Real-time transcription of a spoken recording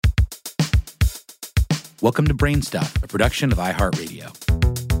Welcome to Brain Stuff, a production of iHeartRadio.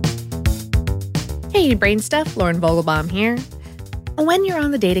 Hey, Brain Stuff, Lauren Vogelbaum here. When you're on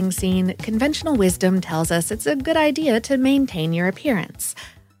the dating scene, conventional wisdom tells us it's a good idea to maintain your appearance.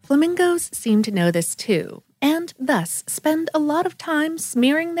 Flamingos seem to know this too, and thus spend a lot of time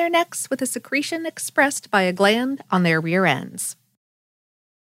smearing their necks with a secretion expressed by a gland on their rear ends.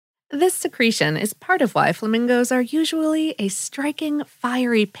 This secretion is part of why flamingos are usually a striking,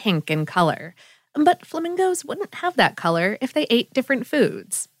 fiery pink in color. But flamingos wouldn't have that color if they ate different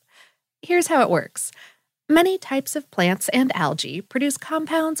foods. Here's how it works. Many types of plants and algae produce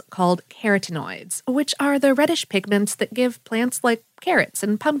compounds called carotenoids, which are the reddish pigments that give plants like carrots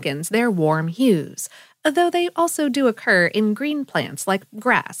and pumpkins their warm hues, though they also do occur in green plants like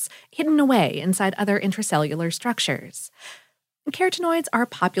grass, hidden away inside other intracellular structures. Carotenoids are a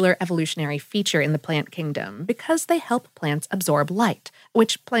popular evolutionary feature in the plant kingdom because they help plants absorb light,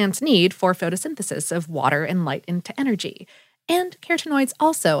 which plants need for photosynthesis of water and light into energy. And carotenoids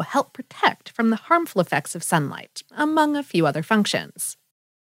also help protect from the harmful effects of sunlight, among a few other functions.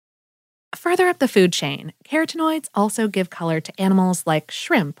 Further up the food chain, carotenoids also give color to animals like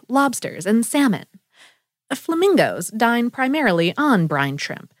shrimp, lobsters, and salmon. Flamingos dine primarily on brine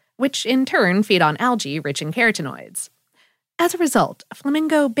shrimp, which in turn feed on algae rich in carotenoids. As a result,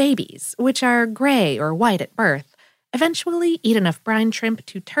 flamingo babies, which are gray or white at birth, eventually eat enough brine shrimp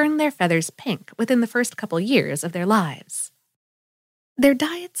to turn their feathers pink within the first couple years of their lives. Their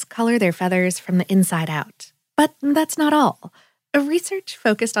diets color their feathers from the inside out. But that's not all. Research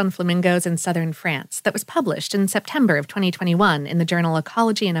focused on flamingos in southern France that was published in September of 2021 in the journal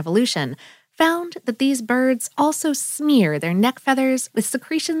Ecology and Evolution found that these birds also smear their neck feathers with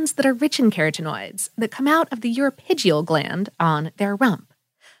secretions that are rich in carotenoids that come out of the uropygial gland on their rump.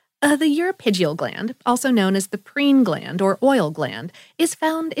 The uropygial gland, also known as the preening gland or oil gland, is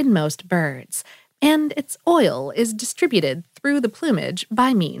found in most birds, and its oil is distributed through the plumage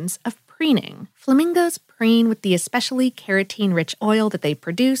by means of preening. Flamingos preen with the especially carotene-rich oil that they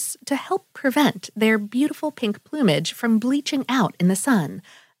produce to help prevent their beautiful pink plumage from bleaching out in the sun,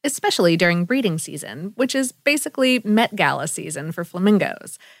 especially during breeding season, which is basically Met Gala season for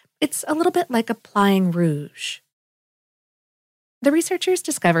flamingos. It's a little bit like applying rouge. The researchers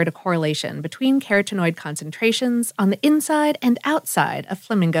discovered a correlation between carotenoid concentrations on the inside and outside of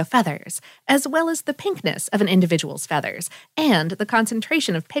flamingo feathers, as well as the pinkness of an individual's feathers, and the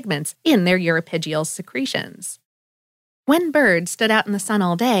concentration of pigments in their uropygial secretions. When birds stood out in the sun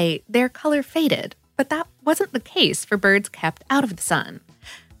all day, their color faded, but that wasn't the case for birds kept out of the sun.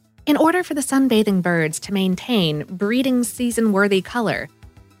 In order for the sunbathing birds to maintain breeding season-worthy color,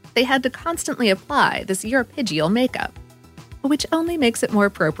 they had to constantly apply this uropygial makeup, which only makes it more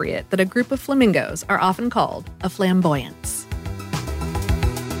appropriate that a group of flamingos are often called a flamboyance.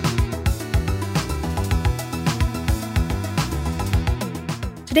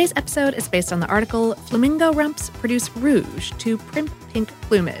 Today's episode is based on the article Flamingo Rumps Produce Rouge to Primp Pink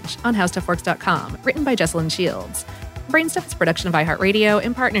Plumage on HowStuffWorks.com, written by Jessalyn Shields. Brainstuff is a production of iHeartRadio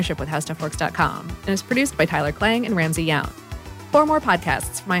in partnership with HowStuffWorks.com and is produced by Tyler Klang and Ramsey Young. For more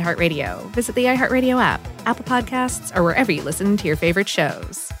podcasts from iHeartRadio, visit the iHeartRadio app, Apple Podcasts, or wherever you listen to your favorite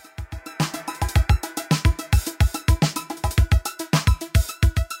shows.